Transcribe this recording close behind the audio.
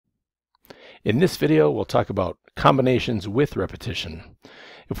In this video, we'll talk about combinations with repetition.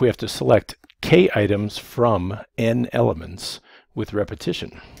 If we have to select k items from n elements with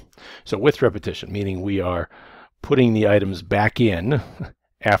repetition. So with repetition, meaning we are putting the items back in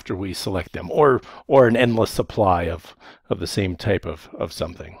after we select them, or an endless supply of the same type of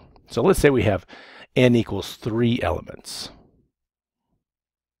something. So let's say we have n equals 3 elements.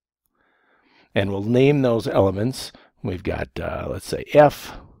 And we'll name those elements. We've got, let's say,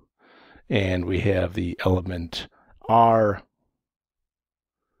 F, and we have the element R,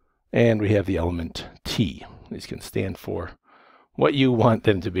 and we have the element T. These can stand for what you want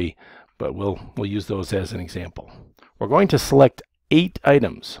them to be, but we'll use those as an example. We're going to select 8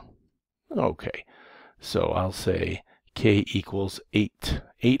 items. Okay, so I'll say k equals 8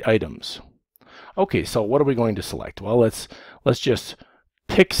 items. Okay, so what are we going to select? Well, let's just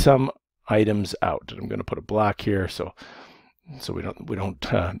pick some items out. I'm going to put a block here so we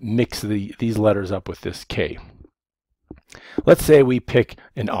don't mix these letters up with this k. Let's say we pick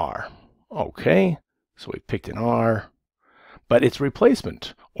an R. Okay, so we picked an R, but it's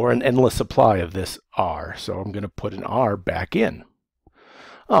replacement or an endless supply of this R. So I'm going to put an R back in.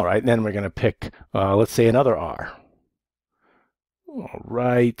 All right, and then we're going to pick, let's say, another R. All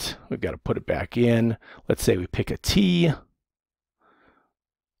right, we've got to put it back in. Let's say we pick a T.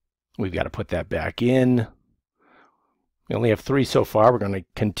 We've got to put that back in. We only have 3 so far. We're going to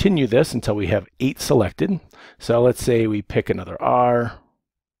continue this until we have 8 selected. So let's say we pick another R.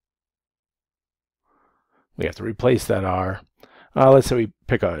 We have to replace that R. Let's say we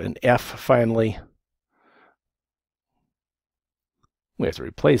pick an F finally. We have to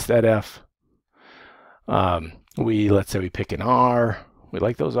replace that F. Let's say we pick an R. We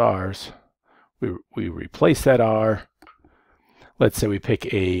like those R's. We replace that R. Let's say we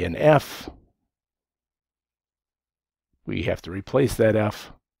pick an F. We have to replace that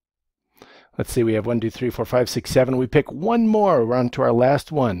F. Let's say we have 1, 2, 3, 4, 5, 6, 7. We pick one more. We're on to our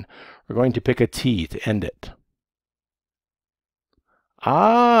last one. We're going to pick a T to end it.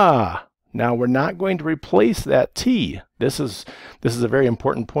 Now we're not going to replace that T. This is a very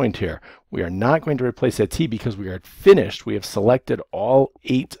important point here. We are not going to replace that T because we are finished. We have selected all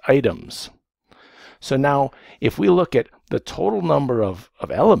 8 items. So now if we look at the total number of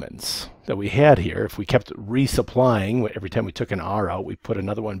elements that we had here, if we kept resupplying, every time we took an R out, we put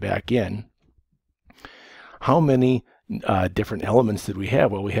another one back in, how many different elements did we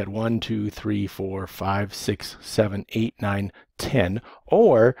have? Well, we had 1, 2, 3, 4, 5, 6, 7, 8, 9, 10.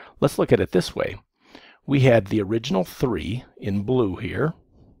 Or let's look at it this way. We had the original 3 in blue here.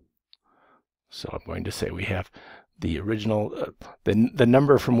 So I'm going to say we have the original, the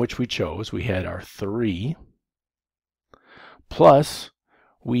number from which we chose. We had our 3. Plus,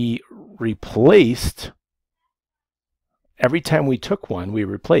 we replaced, every time we took one, we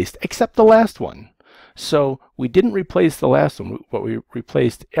replaced, except the last one. So we didn't replace the last one, but we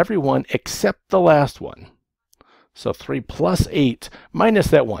replaced every one except the last one. So 3 plus 8 minus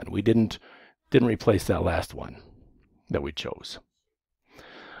that 1. We didn't replace that last one that we chose.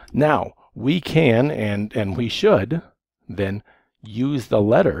 Now, we can, and we should, then use the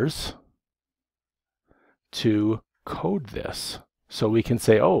letters to code this. So we can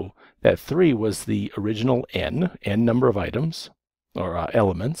say, oh, that 3 was the original n number of items, or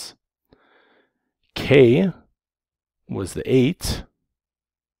elements. K was the 8.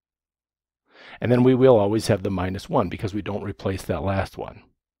 And then we will always have the -1 because we don't replace that last one.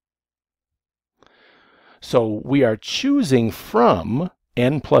 So we are choosing from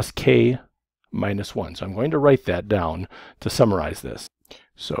n plus k minus 1. So I'm going to write that down to summarize this.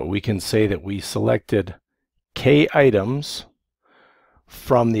 So we can say that we selected k items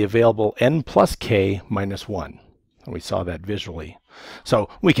from the available n plus k minus 1. And we saw that visually. So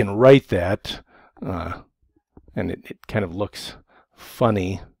we can write that, and it kind of looks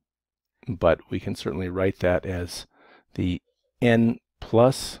funny, but we can certainly write that as the n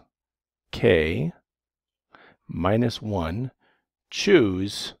plus k minus 1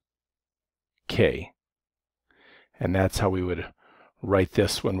 choose k. And that's how we would write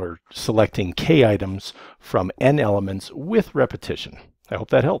this when we're selecting k items from n elements with repetition. I hope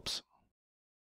that helps.